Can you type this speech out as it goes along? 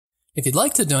If you'd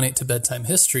like to donate to Bedtime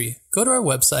History, go to our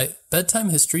website,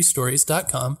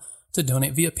 bedtimehistorystories.com, to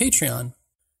donate via Patreon.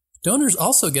 Donors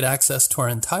also get access to our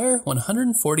entire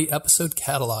 140-episode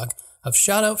catalog of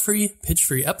shout-out-free,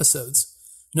 pitch-free episodes.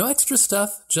 No extra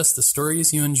stuff, just the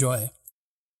stories you enjoy.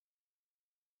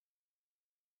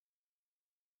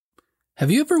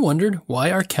 Have you ever wondered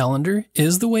why our calendar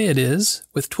is the way it is,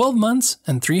 with 12 months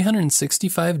and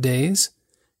 365 days?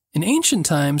 In ancient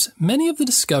times, many of the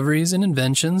discoveries and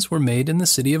inventions were made in the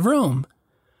city of Rome.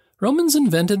 Romans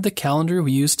invented the calendar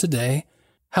we use today.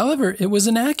 However, it was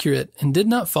inaccurate and did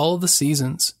not follow the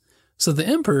seasons. So the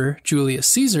emperor, Julius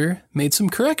Caesar, made some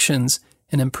corrections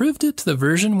and improved it to the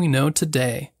version we know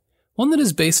today, one that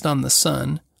is based on the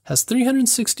sun, has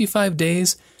 365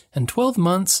 days and 12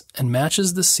 months, and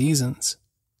matches the seasons.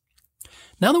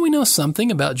 Now that we know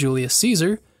something about Julius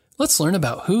Caesar, let's learn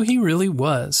about who he really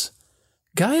was.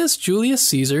 Gaius Julius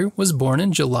Caesar was born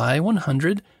in July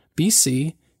 100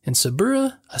 BC in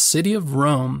Subura, a city of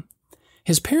Rome.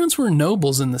 His parents were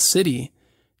nobles in the city.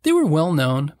 They were well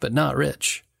known, but not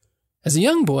rich. As a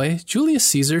young boy, Julius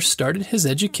Caesar started his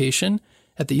education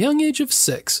at the young age of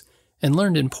 6 and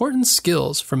learned important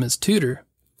skills from his tutor.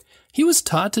 He was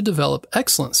taught to develop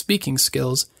excellent speaking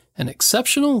skills and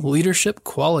exceptional leadership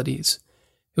qualities.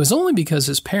 It was only because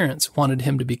his parents wanted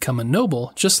him to become a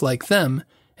noble just like them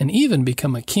and even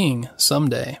become a king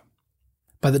someday.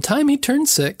 By the time he turned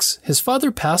 6, his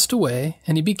father passed away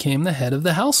and he became the head of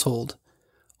the household.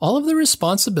 All of the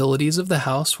responsibilities of the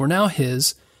house were now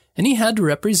his, and he had to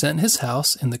represent his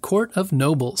house in the court of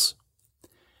nobles.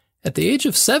 At the age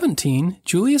of 17,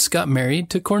 Julius got married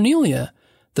to Cornelia,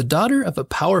 the daughter of a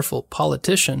powerful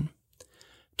politician.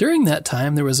 During that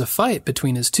time, there was a fight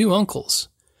between his two uncles.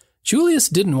 Julius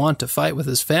didn't want to fight with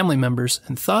his family members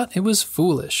and thought it was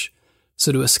foolish.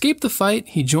 So to escape the fight,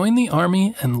 he joined the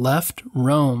army and left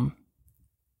Rome.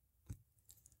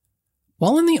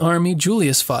 While in the army,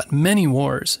 Julius fought many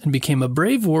wars and became a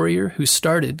brave warrior who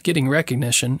started getting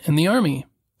recognition in the army.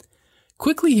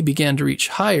 Quickly, he began to reach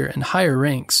higher and higher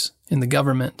ranks in the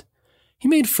government. He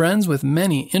made friends with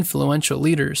many influential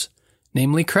leaders,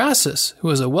 namely Crassus, who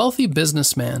was a wealthy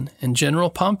businessman, and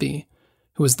General Pompey,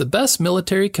 who was the best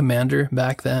military commander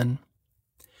back then.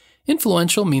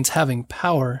 Influential means having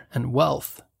power and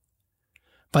wealth.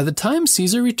 By the time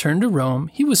Caesar returned to Rome,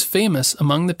 he was famous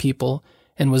among the people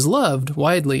and was loved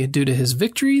widely due to his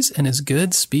victories and his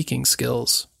good speaking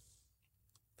skills.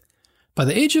 By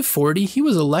the age of 40, he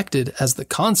was elected as the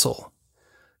consul.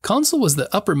 Consul was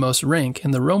the uppermost rank in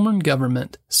the Roman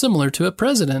government, similar to a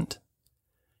president.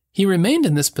 He remained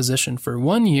in this position for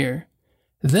 1 year.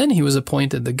 Then he was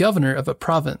appointed the governor of a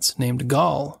province named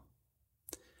Gaul.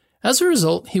 As a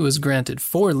result, he was granted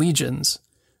 4 legions.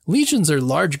 Legions are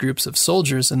large groups of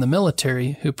soldiers in the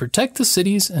military who protect the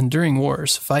cities and during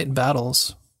wars fight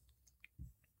battles.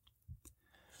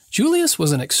 Julius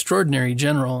was an extraordinary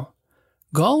general.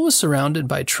 Gaul was surrounded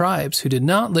by tribes who did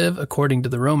not live according to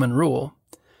the Roman rule.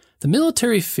 The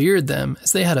military feared them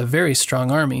as they had a very strong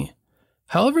army.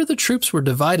 However, the troops were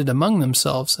divided among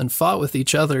themselves and fought with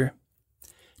each other.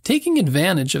 Taking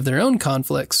advantage of their own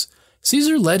conflicts,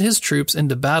 Caesar led his troops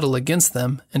into battle against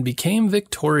them and became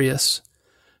victorious.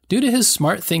 Due to his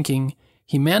smart thinking,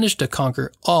 he managed to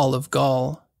conquer all of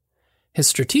Gaul. His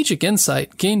strategic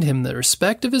insight gained him the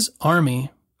respect of his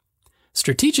army.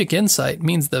 Strategic insight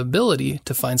means the ability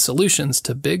to find solutions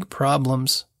to big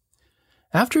problems.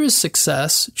 After his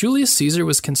success, Julius Caesar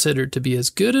was considered to be as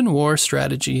good in war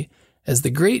strategy as the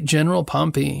great General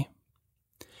Pompey.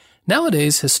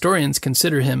 Nowadays, historians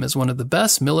consider him as one of the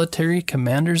best military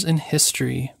commanders in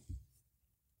history.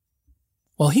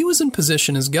 While he was in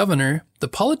position as governor, the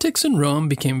politics in Rome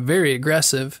became very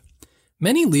aggressive.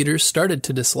 Many leaders started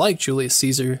to dislike Julius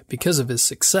Caesar because of his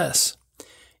success.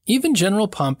 Even General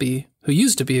Pompey, who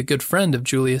used to be a good friend of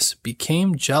Julius,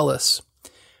 became jealous.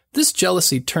 This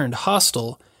jealousy turned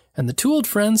hostile, and the two old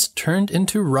friends turned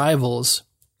into rivals.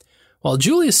 While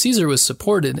Julius Caesar was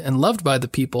supported and loved by the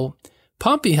people,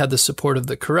 Pompey had the support of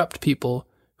the corrupt people,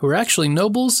 who were actually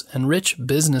nobles and rich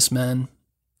businessmen.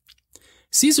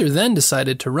 Caesar then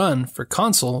decided to run for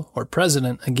consul or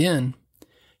president again.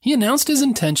 He announced his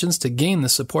intentions to gain the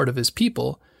support of his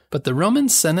people, but the Roman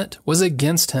Senate was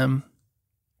against him.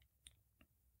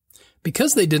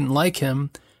 Because they didn't like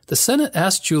him, the Senate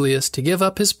asked Julius to give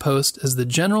up his post as the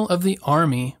general of the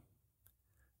army.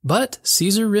 But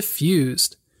Caesar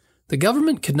refused. The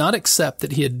government could not accept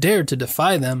that he had dared to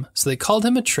defy them, so they called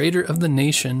him a traitor of the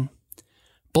nation.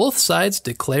 Both sides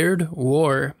declared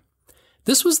war.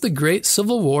 This was the great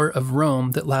civil war of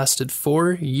Rome that lasted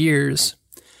 4 years.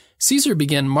 Caesar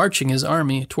began marching his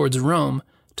army towards Rome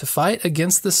to fight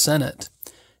against the Senate.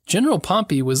 General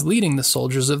Pompey was leading the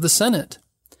soldiers of the Senate.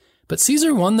 But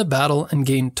Caesar won the battle and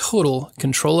gained total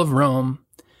control of Rome.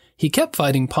 He kept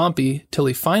fighting Pompey till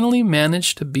he finally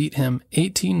managed to beat him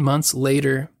 18 months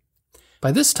later.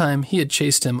 By this time, he had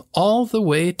chased him all the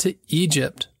way to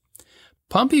Egypt.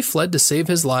 Pompey fled to save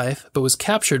his life, but was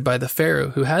captured by the pharaoh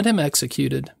who had him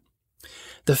executed.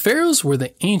 The pharaohs were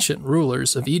the ancient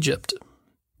rulers of Egypt.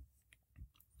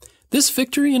 This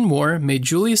victory in war made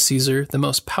Julius Caesar the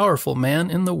most powerful man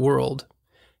in the world.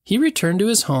 He returned to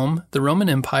his home, the Roman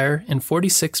Empire, in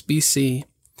 46 BC.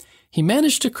 He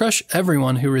managed to crush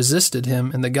everyone who resisted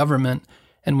him in the government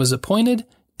and was appointed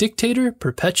Dictator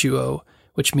Perpetuo,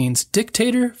 which means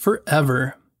dictator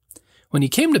forever. When he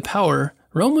came to power,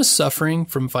 Rome was suffering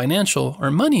from financial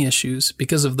or money issues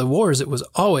because of the wars it was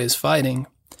always fighting.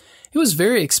 It was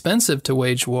very expensive to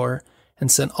wage war and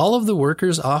sent all of the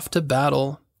workers off to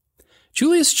battle.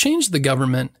 Julius changed the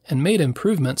government and made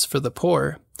improvements for the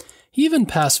poor. He even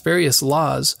passed various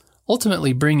laws,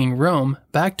 ultimately bringing Rome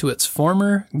back to its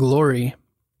former glory.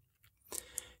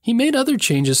 He made other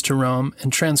changes to Rome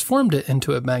and transformed it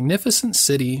into a magnificent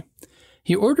city.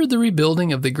 He ordered the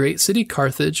rebuilding of the great city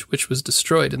Carthage, which was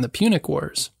destroyed in the Punic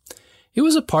Wars. It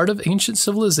was a part of ancient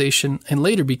civilization and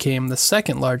later became the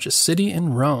second largest city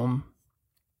in Rome.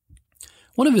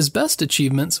 One of his best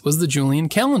achievements was the Julian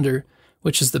calendar,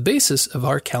 which is the basis of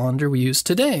our calendar we use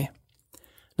today.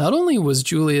 Not only was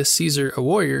Julius Caesar a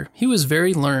warrior, he was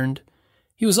very learned.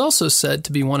 He was also said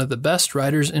to be one of the best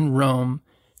writers in Rome.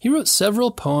 He wrote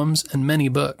several poems and many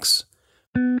books.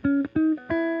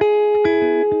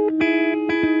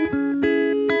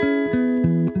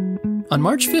 On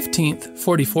March 15th,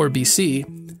 44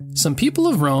 BC, some people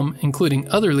of Rome, including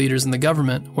other leaders in the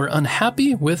government, were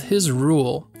unhappy with his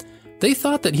rule. They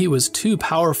thought that he was too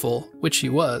powerful, which he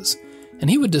was, and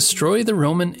he would destroy the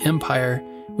Roman Empire,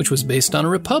 which was based on a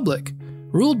republic,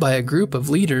 ruled by a group of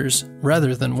leaders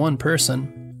rather than one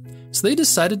person. So they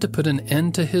decided to put an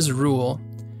end to his rule.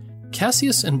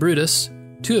 Cassius and Brutus,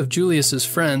 two of Julius's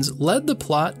friends, led the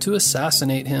plot to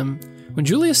assassinate him. When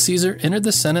Julius Caesar entered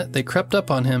the Senate, they crept up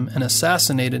on him and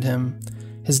assassinated him.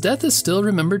 His death is still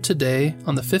remembered today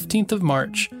on the 15th of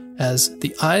March as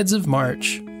the Ides of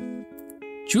March.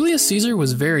 Julius Caesar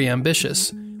was very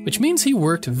ambitious, which means he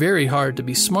worked very hard to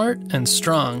be smart and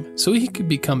strong so he could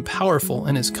become powerful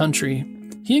in his country.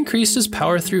 He increased his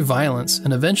power through violence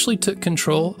and eventually took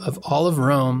control of all of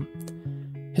Rome.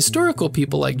 Historical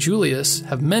people like Julius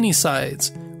have many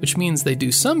sides, which means they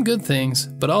do some good things,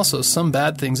 but also some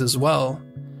bad things as well.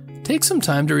 Take some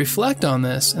time to reflect on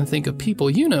this and think of people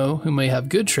you know who may have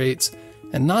good traits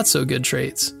and not so good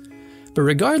traits. But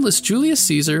regardless, Julius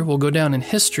Caesar will go down in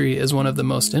history as one of the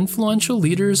most influential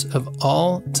leaders of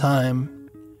all time.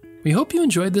 We hope you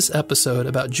enjoyed this episode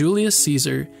about Julius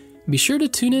Caesar. Be sure to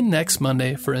tune in next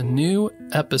Monday for a new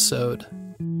episode.